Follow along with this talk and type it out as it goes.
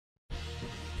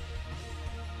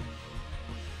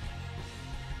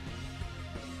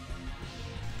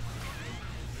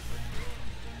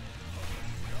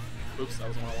Oops, that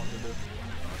was what I wanted to do.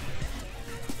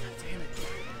 God damn it.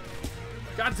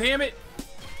 God damn it!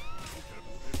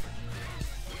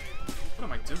 What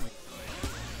am I doing?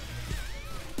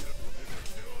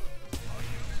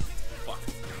 Fuck.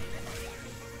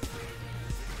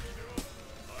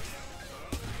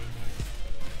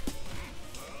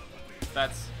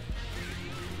 That's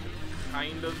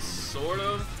kind of, sort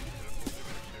of.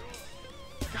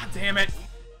 God damn it!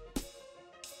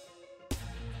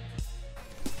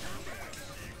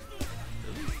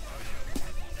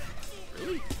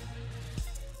 Really?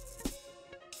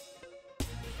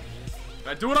 Can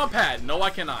I do it on pad? No, I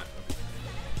cannot.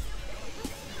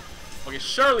 Okay,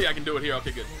 surely I can do it here.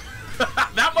 Okay, good.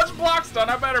 That much block stun,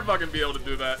 I better fucking be able to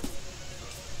do that.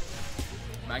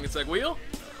 Magnet Tech wheel?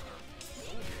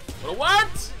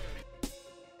 What?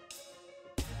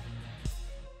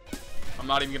 I'm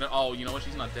not even gonna. Oh, you know what?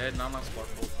 She's not dead. No, I'm not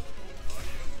Sparkle.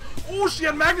 Oh, she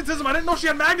had magnetism. I didn't know she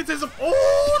had magnetism.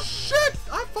 Oh, shit.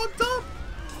 I fucked up.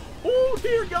 Oh,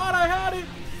 dear God, I had it.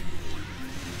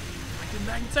 I did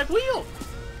Magnet Tech wheel.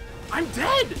 I'm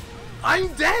dead.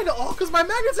 I'm dead. All because my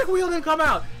Magnet Tech wheel didn't come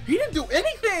out. He didn't do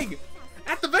anything.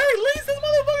 At the very least, this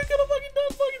motherfucker could have fucking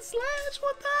done fucking slash.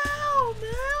 What the hell,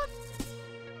 man?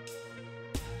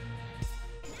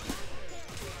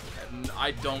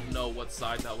 I don't know what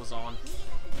side that was on.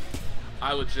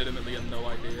 I legitimately have no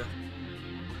idea.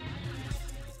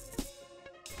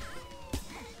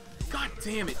 God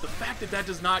damn it, the fact that that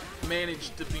does not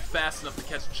manage to be fast enough to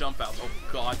catch jump outs. Oh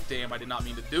god damn, I did not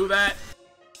mean to do that.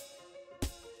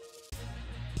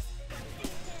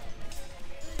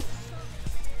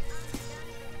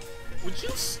 Would you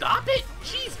stop it?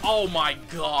 Jeez, oh my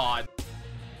god.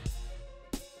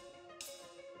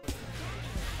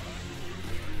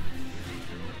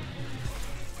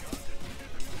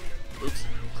 Oops.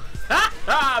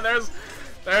 Ha!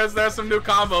 There's some new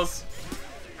combos.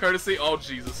 Courtesy. Oh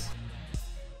Jesus.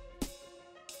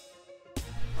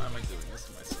 Why am I doing this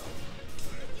to myself?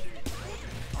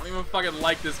 I don't even fucking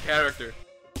like this character.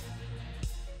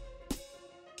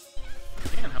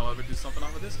 I can, however, do something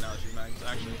off of this now that she's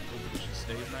actually. She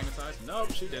stays magnetized.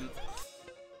 Nope, she didn't.